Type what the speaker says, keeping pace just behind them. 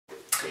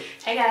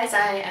Hey guys,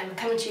 I am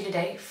coming to you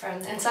today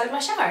from the inside of my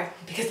shower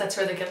because that's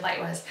where the good light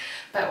was,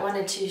 but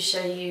wanted to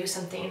show you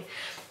something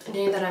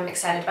new that I'm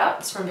excited about.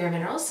 It's from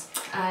bareMinerals.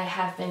 I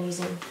have been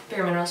using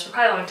bareMinerals for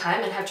quite a long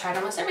time and have tried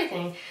almost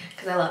everything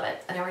because I love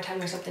it, and every time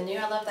there's something new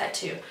I love that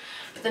too.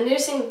 But the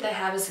newest thing that they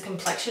have is the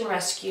Complexion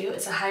Rescue.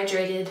 It's a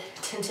hydrated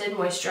tinted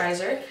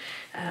moisturizer.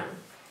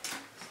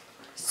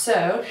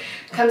 So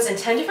it comes in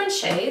 10 different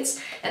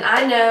shades, and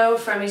I know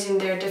from using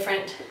their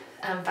different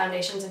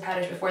foundations and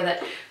powders before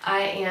that I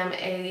am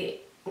a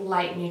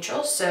light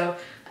neutral, so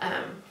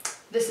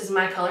this is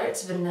my color.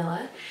 It's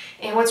vanilla,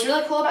 and what's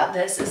really cool about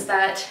this is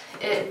that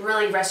it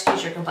really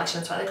rescues your complexion.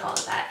 That's why they call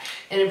it that.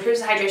 It improves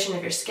the hydration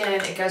of your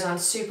skin. It goes on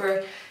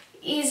super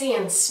easy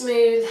and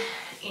smooth,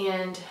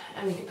 and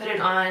you can put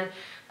it on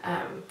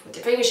with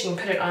your fingers. You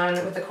can put it on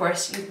with, of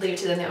course, you leave it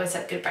to them. They always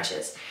have good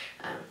brushes.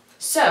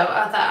 So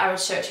I thought I would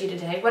show it to you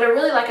today. What I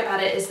really like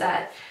about it is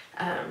that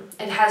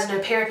it has no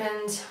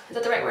parabens. Is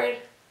that the right word?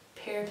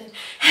 Paraben.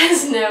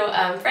 Has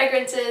no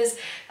fragrances,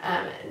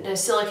 no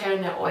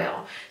silicone, no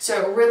oil. So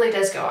it really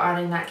does go on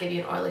and not give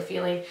you an oily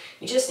feeling.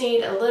 You just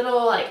need a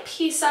little like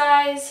pea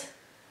size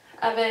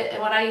of it.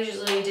 And what I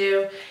usually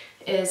do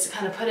is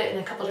kind of put it in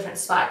a couple different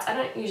spots. I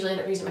don't usually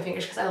end up using my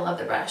fingers because I love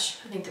the brush.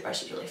 I think the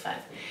brush is really fun.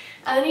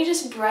 And then you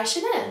just brush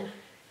it in.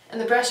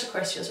 And the brush, of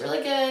course, feels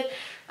really good.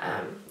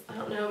 I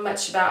don't know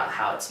much about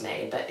how it's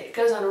made, but it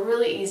goes on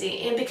really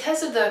easy. And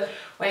because of the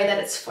way that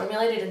it's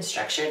formulated and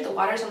structured, the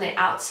water's on the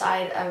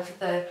outside of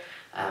the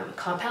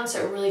compound,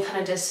 so it really kind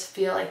of does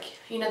feel like,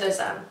 you know, those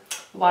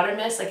water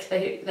mists, like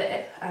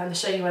they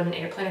show you on an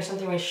airplane or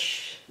something where you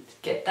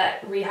get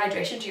that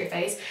rehydration to your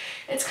face.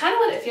 It's kind of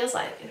what it feels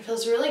like. It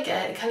feels really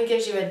good. It kind of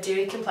gives you a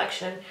dewy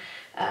complexion.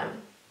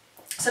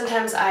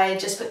 Sometimes I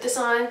just put this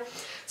on.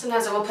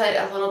 Sometimes I will put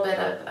a little bit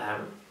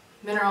of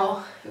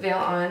mineral veil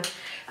on.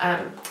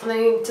 And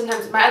then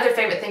sometimes my other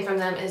favorite thing from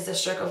them is the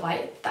stroke of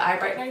light, the eye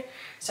brightener.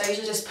 So I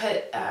usually just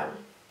put that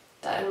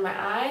under my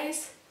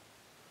eyes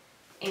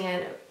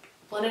and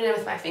blend it in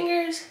with my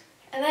fingers,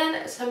 and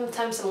then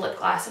sometimes some lip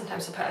gloss.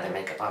 Sometimes I'll put other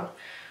makeup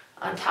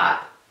on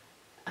top.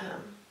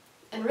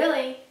 And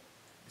really,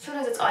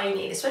 sometimes it's all you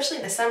need, especially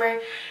in the summer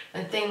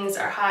when things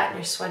are hot and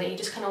you're sweaty. You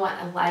just kind of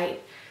want a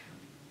light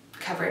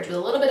coverage with a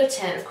little bit of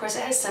tint. Of course,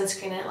 it has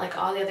sunscreen in it, like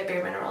all the other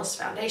bareMinerals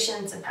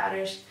foundations and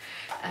powders.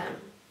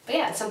 But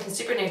yeah, it's something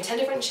super new, 10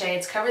 different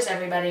shades, covers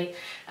everybody,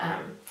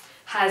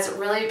 has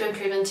really been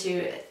proven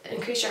to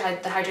increase the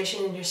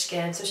hydration in your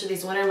skin, especially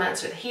these winter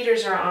months where the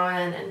heaters are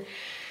on and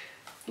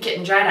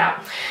getting dried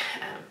out.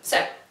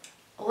 So,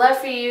 love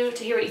for you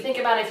to hear what you think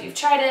about it, if you've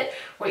tried it,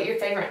 what your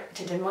favorite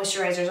tinted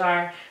moisturizers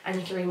are, and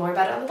you can read more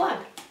about it on the blog.